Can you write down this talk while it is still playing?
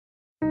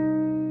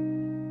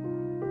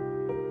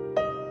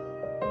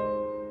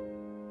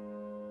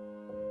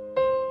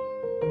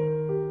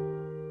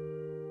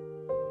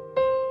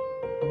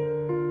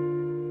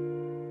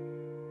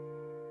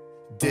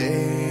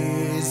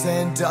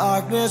in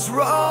darkness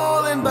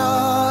rolling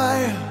by,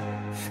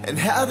 and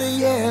how the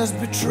years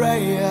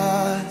betray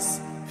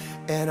us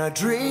and our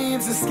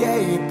dreams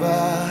escape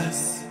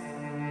us.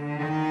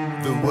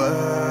 The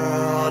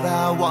world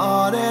I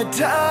wanted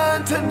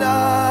turned to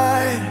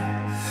night.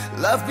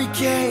 Love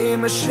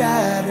became a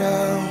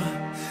shadow.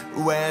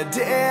 Where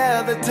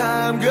did the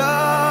time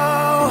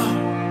go?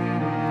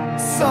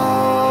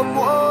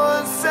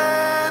 Someone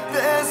said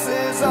this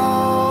is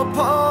all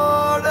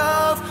part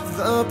of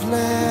the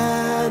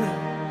plan,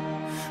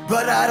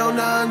 but I don't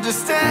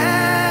understand.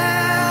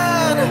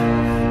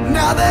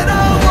 Now that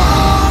I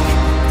walk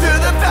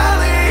through the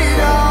valley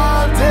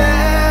of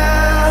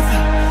death,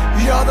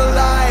 you're the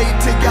light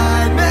to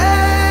guide me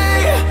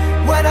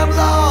when I'm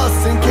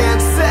lost and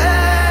can't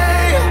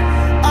say.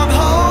 I'm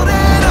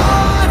holding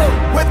on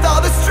with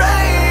all the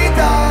strength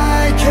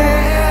I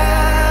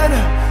can.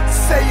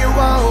 Say you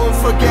won't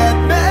forget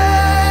me,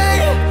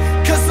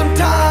 'cause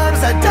sometimes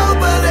I don't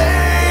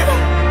believe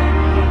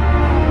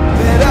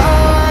that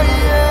I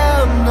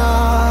am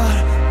not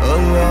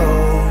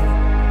alone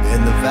in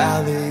the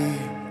valley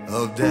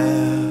of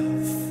death.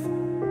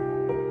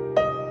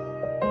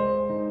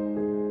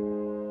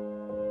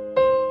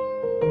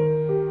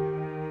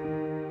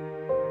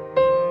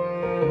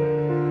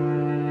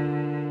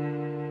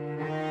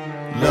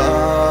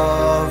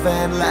 Love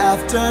and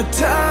laughter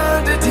turn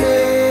to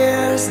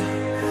tears.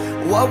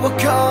 What will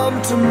come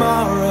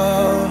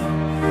tomorrow?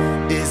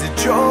 Is it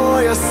joy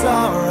or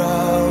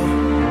sorrow?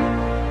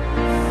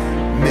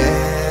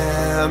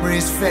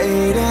 Memories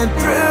fading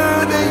through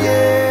the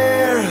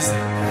years.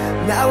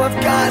 Now I've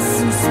got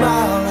some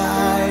smile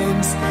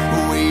lines.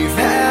 We've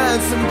had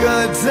some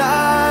good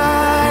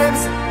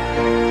times.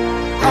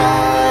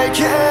 I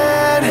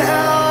can't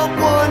help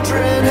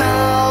wondering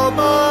how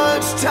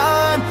much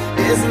time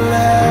is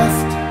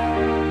left,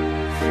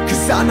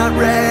 'cause I'm not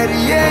ready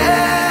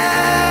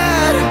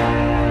yet.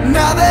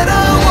 Now that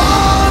I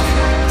walk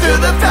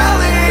through the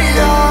valley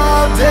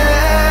of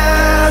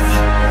death,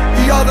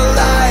 you're the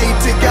light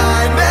to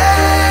guide me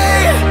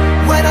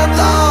when I'm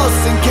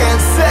lost and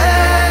can't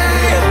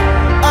say.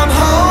 I'm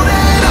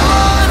holding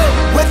on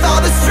with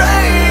all the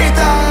strength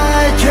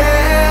I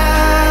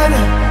can.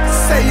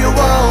 Say you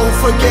won't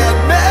forget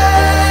me,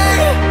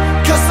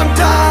 'cause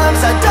sometimes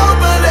I don't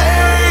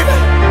believe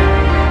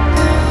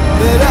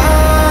that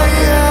I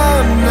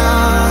am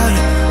not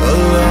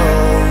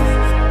alone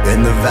in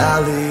the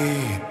valley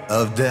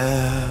of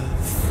death.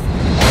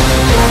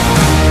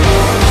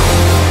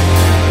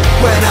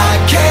 When I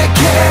can't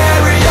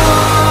carry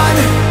on,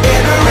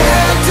 enter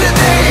into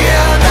the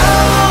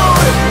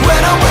unknown.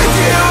 When I'm with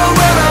you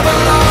where I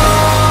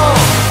belong.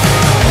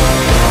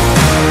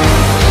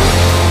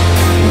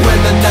 When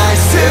the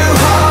night's too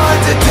hard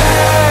to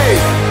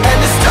take and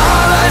the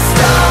starlight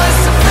starts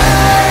to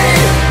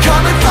fade,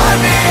 come and find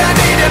me, I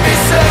need to be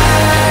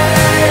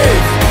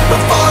saved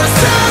before it's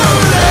too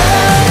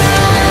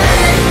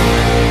late.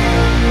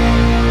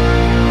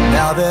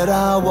 Now that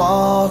I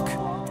walk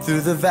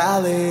through the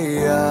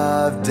valley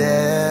of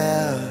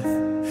death,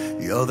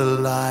 you're the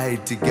light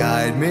to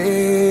guide me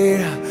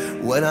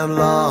when I'm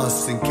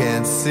lost and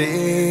can't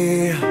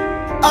see.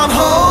 I'm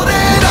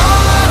holding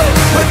on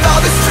with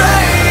all the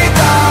strength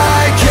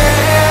I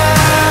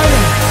can.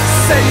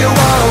 Say you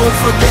won't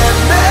forget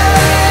me,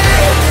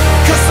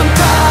 'cause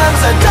sometimes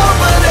I don't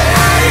believe